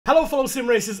Hello Sim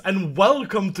Racers and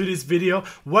welcome to this video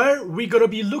where we're gonna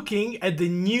be looking at the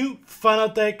new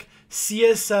Fanatec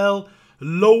CSL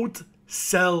load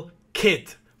cell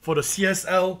kit for the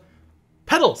CSL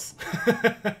pedals.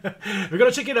 We're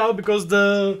gonna check it out because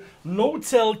the load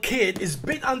cell kit is a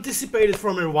bit anticipated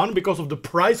from everyone because of the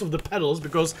price of the pedals,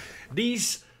 because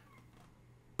these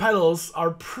pedals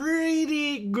are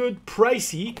pretty good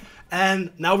pricey, and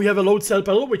now we have a load cell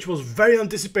pedal which was very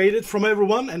anticipated from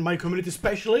everyone and my community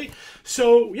especially.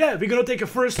 So yeah, we're gonna take a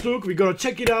first look, we're gonna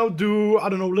check it out, do, I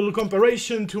don't know, little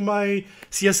comparison to my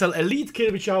CSL Elite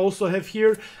kit which I also have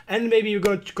here, and maybe we're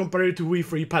gonna compare it to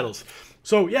V3 pedals.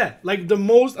 So yeah, like the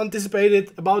most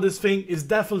anticipated about this thing is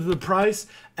definitely the price,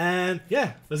 and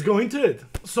yeah, let's go into it.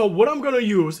 So what I'm gonna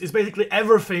use is basically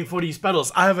everything for these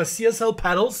pedals. I have a CSL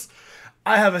pedals,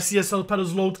 I have a CSL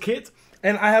pedals load kit,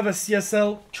 and I have a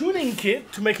CSL tuning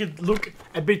kit to make it look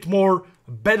a bit more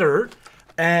better.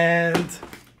 And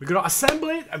we're gonna assemble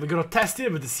it and we're gonna test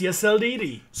it with the CSL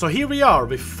DD. So here we are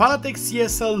with Fanatec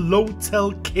CSL load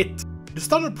cell kit. The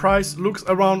standard price looks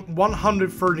around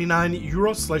 139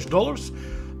 euros/dollars,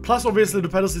 plus obviously the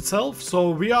pedals itself.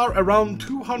 So we are around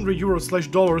 200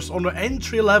 euros/dollars on the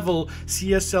entry-level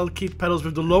CSL kit pedals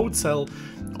with the load cell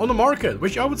on the market,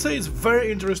 which I would say is very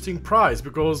interesting price,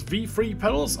 because V3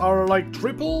 pedals are like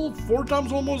triple, 4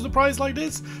 times almost the price like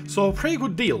this. So pretty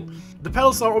good deal. The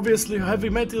pedals are obviously heavy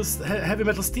metal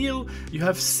steel. You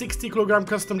have 60 kg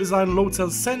custom design load cell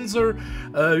sensor.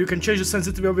 You can change the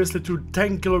sensitivity obviously to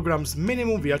 10 kg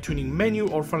minimum via tuning menu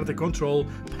or Fanatec control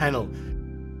panel.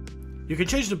 You can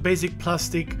change the basic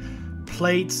plastic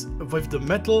plates with the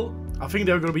metal. I think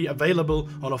they're going to be available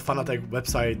on a Fanatec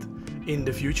website in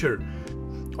the future.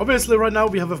 Obviously right now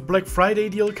we have a Black Friday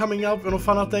deal coming up on a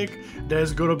Fanatec.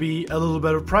 There's gonna be a little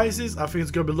better prices. I think it's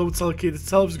gonna be load cell kit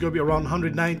itself is gonna be around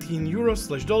 119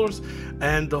 euros/dollars,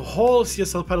 and the whole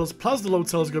CSL pedals plus the load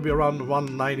cell is gonna be around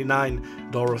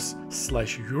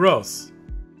 $199/euros.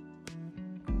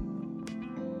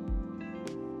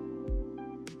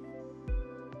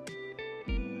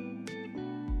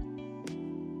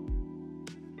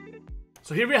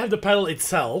 So here we have the pedal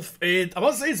itself. I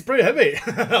must say it's pretty heavy.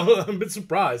 I'm a bit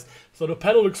surprised. So the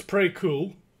pedal looks pretty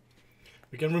cool.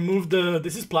 We can remove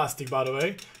this is plastic, by the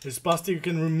way. This plastic, you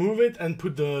can remove it and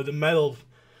put the metal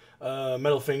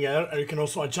thing there, and you can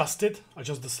also adjust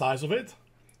the size of it,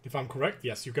 if I'm correct.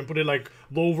 Yes, you can put it like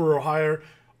lower or higher,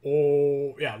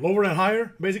 or yeah, lower and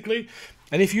higher basically.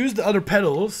 And if you use the other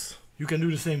pedals, you can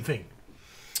do the same thing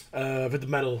with the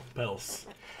metal pedals.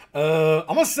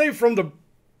 I must say from the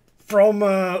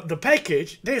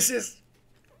package, this is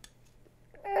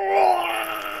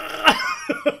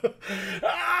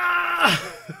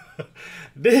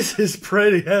this is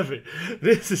pretty heavy.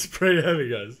 This is pretty heavy,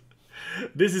 guys.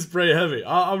 This is pretty heavy.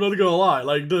 I'm not gonna lie.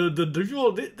 Like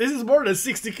this is more than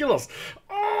 60 kilos.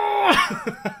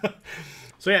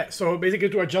 So yeah. So basically,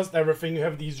 to adjust everything, you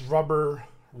have these rubber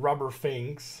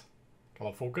things. Come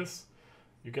on, focus.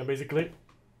 You can basically.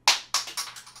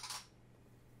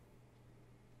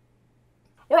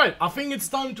 Alright, I think it's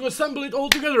time to assemble it all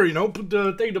together, you know,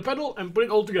 take the pedal and put it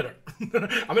all together.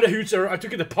 I made a huge error. I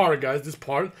took it apart, guys, this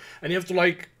part, and you have to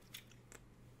like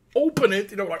open it,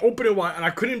 you know, like open it wide, and I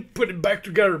couldn't put it back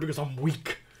together because I'm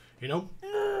weak, you know?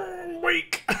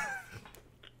 Weak.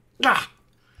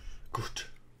 Good.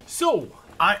 So,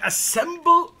 I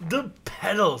assemble the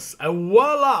pedals, and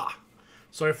voila!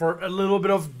 Sorry for a little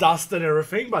bit of dust and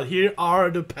everything, but here are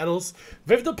the pedals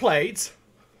with the plates.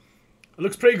 It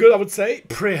looks pretty good, I would say.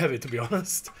 Pretty heavy, to be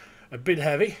honest. A bit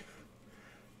heavy.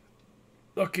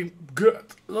 Looking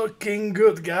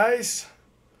good, guys.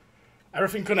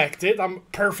 Everything connected. I'm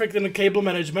perfect in the cable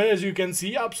management, as you can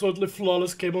see. Absolutely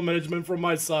flawless cable management from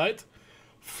my side.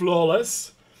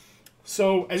 Flawless.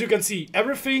 So, as you can see,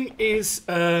 everything is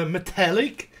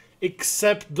metallic,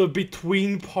 except the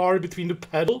between part between the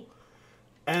pedal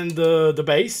and the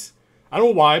base. I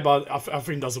don't know why, but I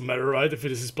think it doesn't matter, right? If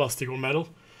this is plastic or metal.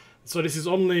 So this is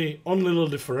only little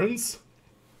difference,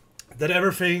 that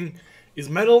everything is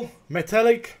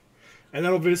metallic, and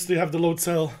then obviously you have the load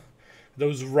cell,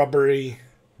 those rubbery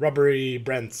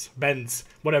bends,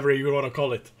 whatever you want to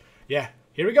call it. Yeah,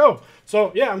 here we go.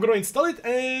 So yeah, I'm gonna install it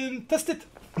and test it.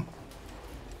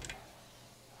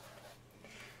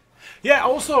 Yeah,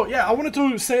 also, yeah, I wanted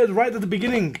to say it right at the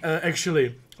beginning,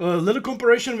 actually. A little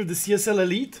comparison with the CSL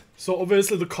Elite. So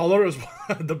obviously the color as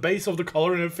well, the base of the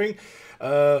color and everything.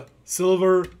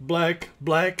 Silver, black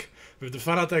with the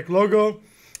Fanatec logo.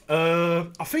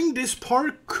 I think this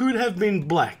part could have been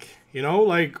black, you know,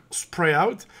 like spray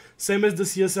out. Same as the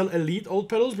CSL Elite old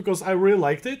pedals, because I really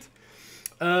liked it.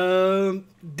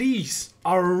 These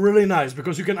are really nice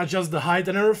because you can adjust the height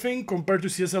and everything compared to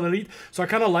CSL Elite. So I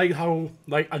kind of like how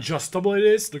like adjustable it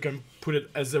is. You can put it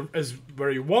as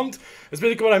where you want. That's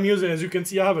basically what I'm using. As you can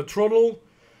see, I have a throttle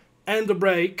and the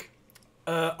brake.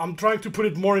 I'm trying to put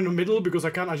it more in the middle because I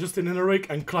can't adjust it in the rig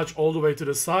and clutch all the way to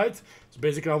the side. So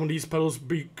basically I want these pedals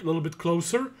be a little bit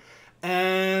closer.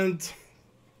 And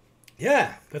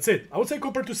yeah, that's it. I would say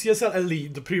compared to CSL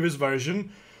Elite, the previous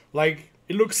version, like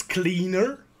it looks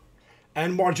cleaner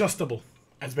and more adjustable.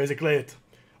 That's basically it.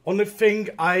 Only thing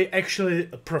I actually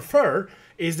prefer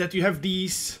is that you have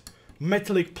these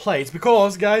metallic plates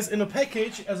because, guys, in a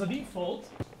package as a default,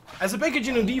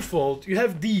 you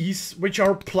have these which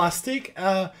are plastic.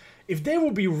 If they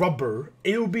would be rubber,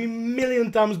 it would be a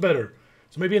million times better.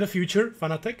 So maybe in the future,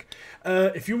 Fanatec,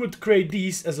 if you would create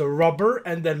these as a rubber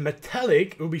and then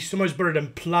metallic, it would be so much better than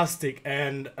plastic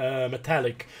and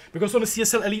metallic. Because on the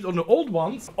CSL Elite, on the old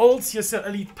ones, old CSL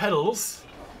Elite pedals,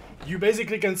 you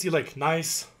basically can see like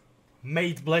nice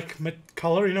matte black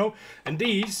color, you know. And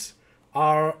these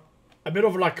are a bit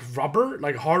of like rubber,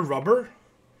 like hard rubber.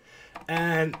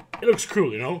 And it looks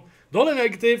cool, you know. The only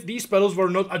negative, these pedals were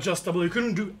not adjustable. You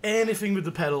couldn't do anything with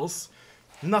the pedals.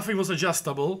 Nothing was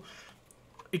adjustable,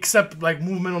 except like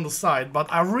movement on the side.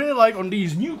 But I really like on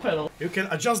these new pedals, you can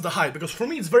adjust the height. Because for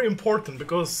me it's very important,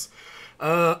 because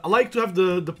I like to have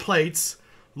the plates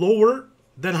lower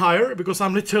than higher, because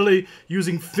I'm literally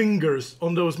using fingers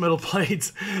on those metal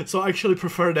plates. So I actually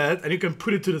prefer that, and you can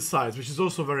put it to the sides, which is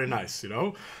also very nice, you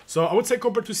know. So I would say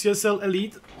compared to CSL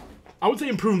Elite, I would say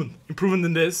improvement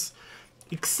in this,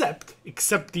 except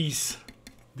these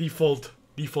default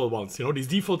ones, you know. These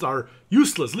defaults are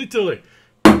useless, literally,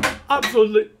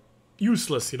 absolutely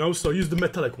useless, you know. So use the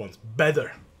metallic ones,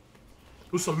 better.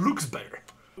 Also looks better.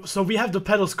 So we have the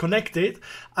pedals connected.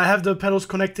 I have the pedals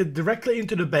connected directly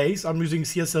into the bass. I'm using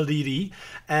CSL DD,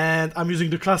 and I'm using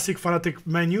the classic Fanatec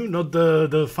menu, not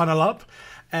the Funnel Up.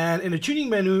 And in the tuning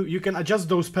menu, you can adjust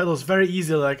those pedals very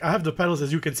easily. Like I have the pedals,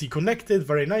 as you can see, connected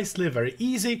very nicely, very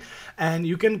easy. And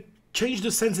you can change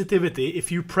the sensitivity.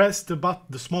 If you press the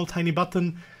small tiny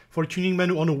button for tuning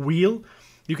menu on a wheel,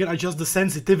 you can adjust the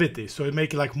sensitivity. So it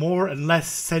make it like more and less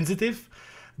sensitive,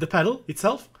 the pedal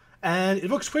itself. And it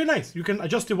works pretty nice. You can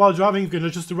adjust it while driving, you can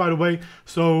adjust it right away.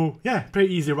 So yeah,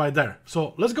 pretty easy right there.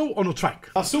 So let's go on the track.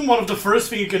 I assume one of the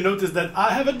first thing you can notice that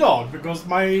I have a dog, because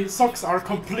my socks are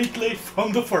completely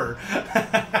from the fur.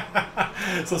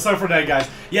 So sorry for that, guys.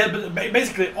 Yeah, but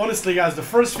basically, honestly, guys, the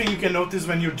first thing you can notice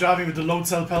when you're driving with the load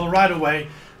cell pedal right away,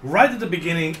 right at the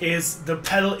beginning, is the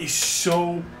pedal is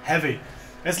so heavy.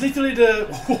 It's literally the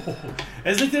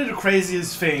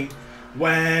craziest thing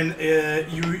when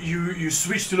you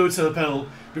switch to load cell pedal,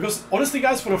 because honestly,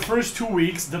 guys, for the first 2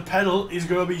 weeks the pedal is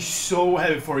gonna be so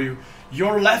heavy for you.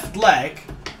 Your left leg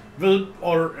will,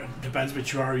 or depends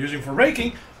which you are using for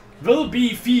braking, will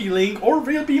be feeling, or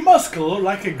will be muscular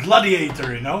like a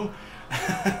gladiator, you know.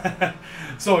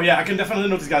 So yeah, I can definitely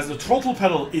notice, guys, the throttle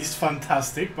pedal is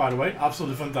fantastic, by the way,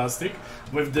 absolutely fantastic,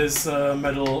 with this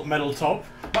metal top.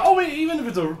 But oh wait, even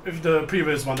if the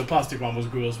previous one, the plastic one, was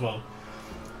good as well.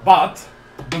 But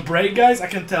the brake, guys, I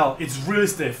can tell it's really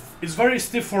stiff. It's very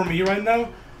stiff for me right now.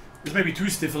 It's maybe too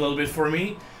stiff a little bit for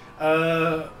me.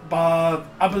 But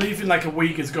I believe in like a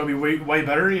week it's gonna be way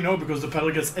better, you know, because the pedal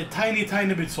gets a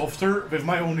tiny bit softer with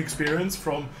my own experience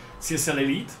from CSL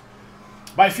Elite.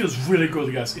 But it feels really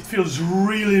good, guys. It feels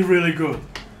really good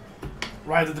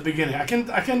right at the beginning. I kind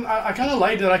of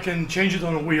like that I can change it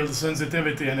on a wheel, the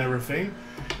sensitivity and everything.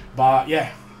 But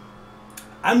yeah,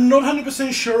 I'm not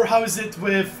 100% sure how is it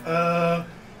with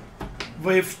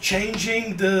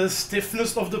changing the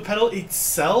stiffness of the pedal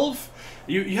itself.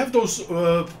 You have those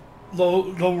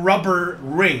low rubber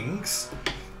rings,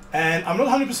 and I'm not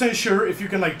 100% sure if you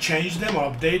can like change them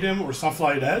or update them or stuff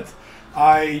like that.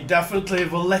 I definitely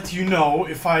will let you know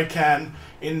if I can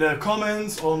in the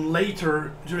comments on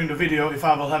later during the video, if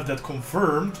I will have that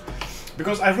confirmed.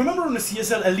 Because I remember on the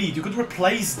CSL Elite you could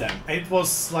replace them. It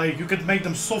was like you could make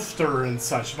them softer and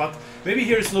such, but maybe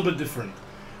here it's a little bit different.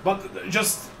 But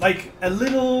just like a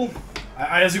little,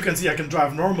 as you can see, I can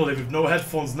drive normally with no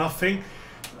headphones, nothing.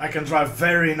 I can drive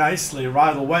very nicely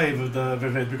right away with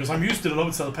it, because I'm used to the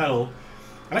load cell pedal.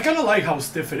 And I kind of like how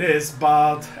stiff it is,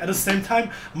 but at the same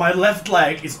time, my left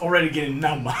leg is already getting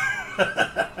numb.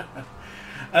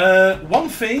 One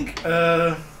thing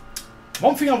I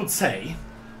would say,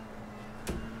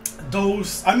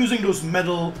 I'm using those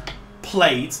metal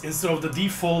plates instead of the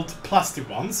default plastic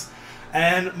ones,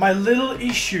 and my little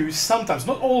issue sometimes,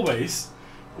 not always,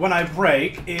 when I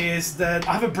brake, is that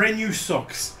I have a brand new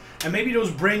socks, and maybe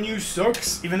those brand new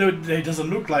socks, even though they doesn't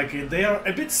look like it, they are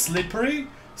a bit slippery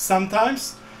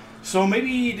sometimes. So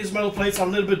maybe these metal plates are a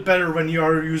little bit better when you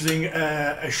are using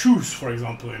shoes, for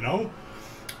example, you know?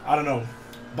 I don't know.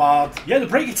 But yeah, the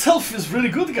brake itself is really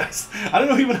good, guys. I don't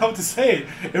know even how to say it.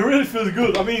 It really feels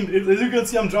good. I mean, as you can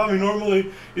see, I'm driving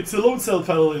normally. It's a load cell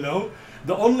pedal, you know?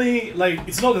 The only, like,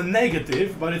 it's not a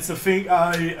negative, but it's a thing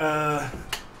I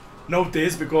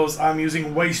noticed because I'm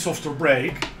using way softer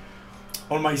brake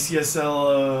on my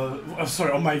CSL,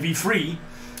 sorry, on my V3,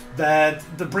 that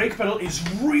the brake pedal is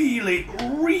really,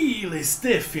 really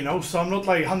stiff, you know? So I'm not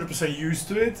like 100% used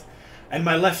to it, and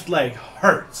my left leg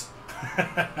hurts.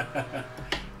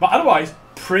 But otherwise,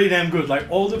 pretty damn good. Like,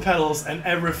 all the pedals and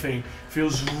everything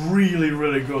feels really,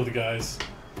 really good, guys.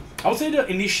 I would say the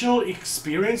initial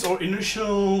experience or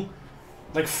initial,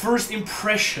 like, first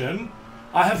impression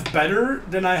I have better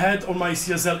than I had on my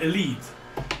CSL Elite,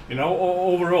 you know,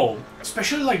 overall.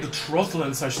 Especially, like, the throttle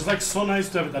and such. It's, like, so nice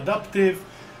to have it adaptive.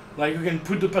 Like, you can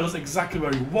put the pedals exactly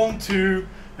where you want to,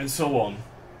 and so on.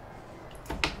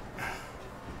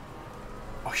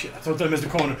 Oh shit, I totally missed the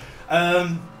corner.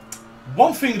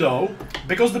 One thing though,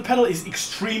 because the pedal is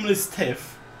extremely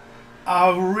stiff,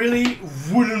 I really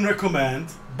wouldn't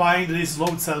recommend buying this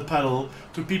load cell pedal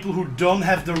to people who don't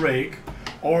have the rake,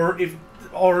 or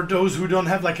those who don't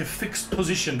have like a fixed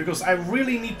position, because I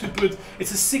really need to put,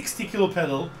 it's a 60 kilo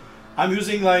pedal. I'm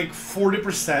using like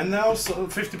 40% now, so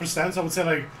 50%, so I would say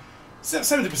like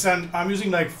 70%. I'm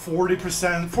using like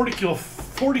 40%,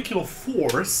 40 kilo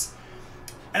force,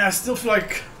 and I still feel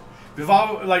like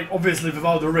without, like, obviously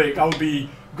without the rake, I would be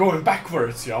going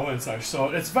backwards, you know, and such. So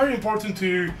it's very important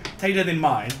to take that in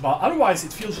mind. But otherwise,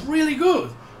 it feels really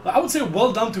good. Like, I would say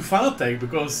well done to Fanatec,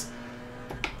 because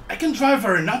I can drive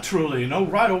very naturally, you know,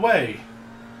 right away.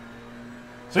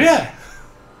 So yeah,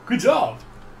 good job.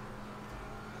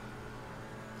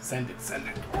 Send it, send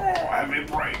it. Oh, heavy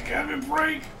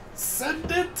brake, send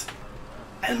it.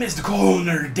 And miss the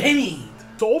corner, damn it.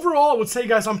 So overall, I would say,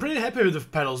 guys, I'm pretty happy with the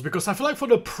pedals, because I feel like for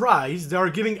the price, they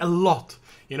are giving a lot.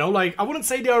 You know, like, I wouldn't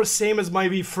say they are the same as my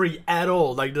V3 at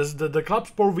all. Like, the Club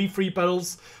Sport V3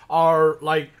 pedals are,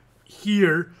 like,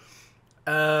 here.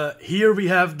 Here we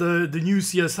have the new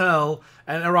CSL,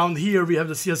 and around here we have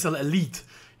the CSL Elite.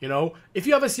 You know, if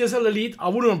you have a CSL Elite, I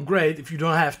wouldn't upgrade if you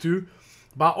don't have to.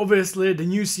 But obviously, the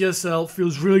new CSL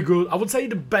feels really good. I would say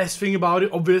the best thing about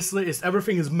it, obviously, is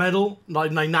everything is metal.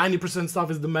 Like 90% stuff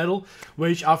is the metal,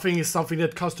 which I think is something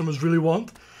that customers really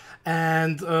want.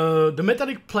 And the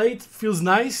metallic plate feels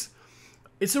nice.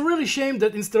 It's a really shame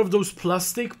that instead of those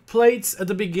plastic plates at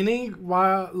the beginning,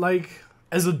 while, like,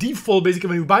 as a default, basically,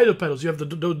 when you buy the pedals, you have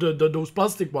those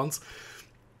plastic ones.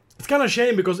 It's kind of a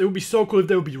shame, because it would be so cool if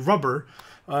they would be rubber.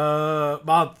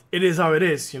 But it is how it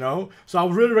is, you know. So I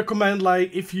would really recommend,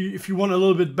 like, if you want a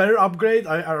little bit better upgrade,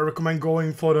 I recommend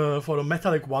going for the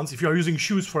metallic ones. If you are using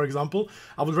shoes, for example,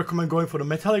 I would recommend going for the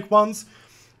metallic ones.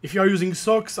 If you are using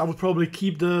socks, I would probably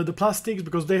keep the plastics,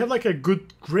 because they have like a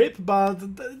good grip, but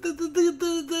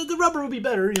the rubber will be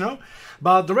better, you know.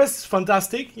 But the rest is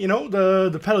fantastic, you know.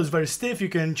 The pedal is very stiff. You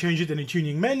can change it in the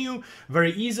tuning menu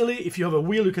very easily. If you have a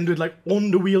wheel, you can do it like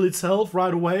on the wheel itself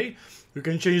right away. You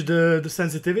can change the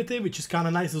sensitivity, which is kind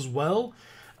of nice as well.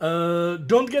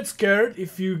 Don't get scared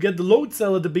if you get the load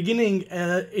cell at the beginning.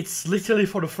 It's literally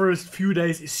for the first few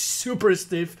days, it's super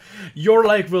stiff. Your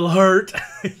leg will hurt.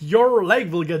 Your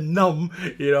leg will get numb,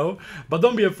 you know. But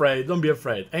don't be afraid, don't be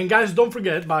afraid. And guys, don't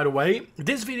forget, by the way,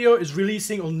 this video is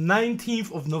releasing on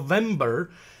 19th of November.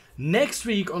 Next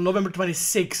week, on November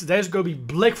 26th, there's going to be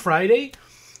Black Friday.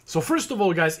 So first of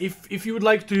all, guys, if you would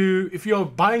like to, if you are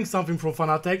buying something from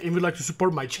Fanatec and would like to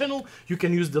support my channel, you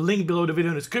can use the link below the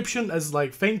video description as,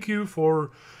 like, thank you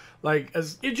for, like,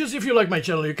 if you like my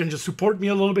channel, you can just support me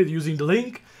a little bit using the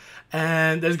link.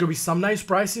 And there's gonna be some nice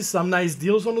prices, some nice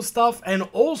deals on the stuff, and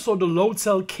also the load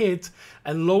cell kit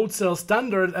and load cell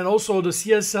standard, and also the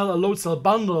CSL and load cell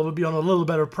bundle will be on a little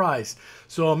better price.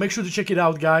 So make sure to check it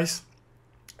out, guys.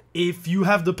 If you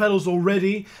have the pedals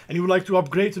already and you would like to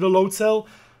upgrade to the load cell,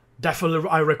 definitely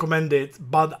I recommend it,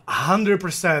 but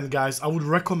 100%, guys, I would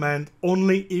recommend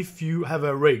only if you have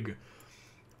a rig.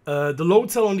 The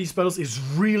load cell on these pedals is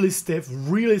really stiff,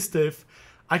 really stiff.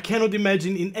 I cannot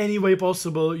imagine in any way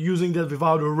possible using that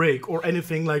without a rake or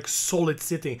anything like solid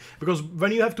sitting, because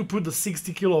when you have to put the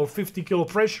 60 kilo or 50 kilo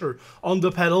pressure on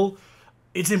the pedal,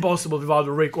 it's impossible without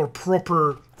a rake or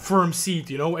proper firm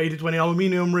seat, you know, 80-20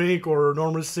 aluminum rake or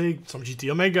normal SIG, some GT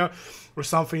Omega or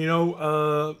something, you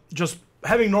know, just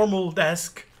having normal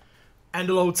desk and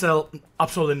the load cell,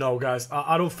 absolutely no, guys.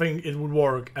 I don't think it would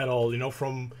work at all, you know,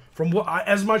 from what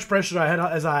as much pressure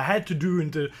as I had to do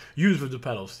into use with the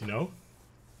pedals, you know.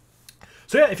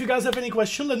 So yeah, if you guys have any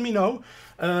question, let me know.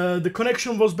 The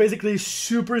connection was basically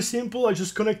super simple. I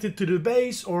just connected to the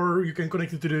base, or you can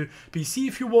connect it to the PC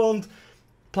if you want.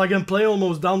 Plug and play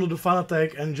almost, download the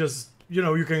Fanatec, and just, you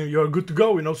know, you're good to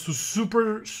go, you know. So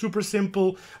super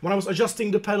simple. When I was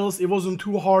adjusting the pedals, it wasn't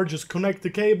too hard. Just connect the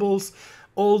cables,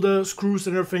 all the screws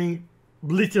and everything.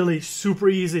 Literally super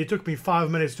easy. It took me 5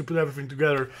 minutes to put everything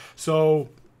together. So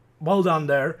well done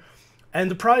there. And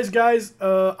the price, guys,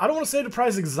 I don't want to say the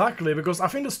price exactly, because I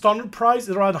think the standard price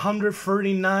is around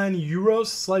 139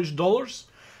 euros / dollars.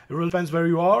 It really depends where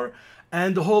you are.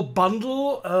 And the whole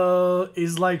bundle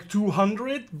is like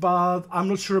 200, but I'm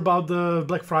not sure about the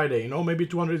Black Friday, you know. Maybe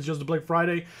 200 is just the Black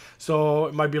Friday, so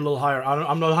it might be a little higher.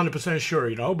 I'm not 100% sure,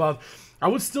 you know, but I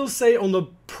would still say on the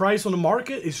price on the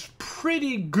market is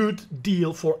pretty good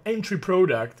deal for entry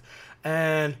product.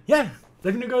 And yeah,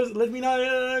 let me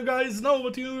know, guys, know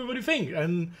what you think.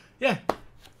 And yeah,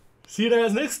 see you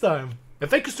guys next time. And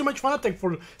thank you so much, Fanatec,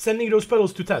 for sending those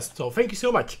pedals to test. So thank you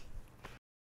so much.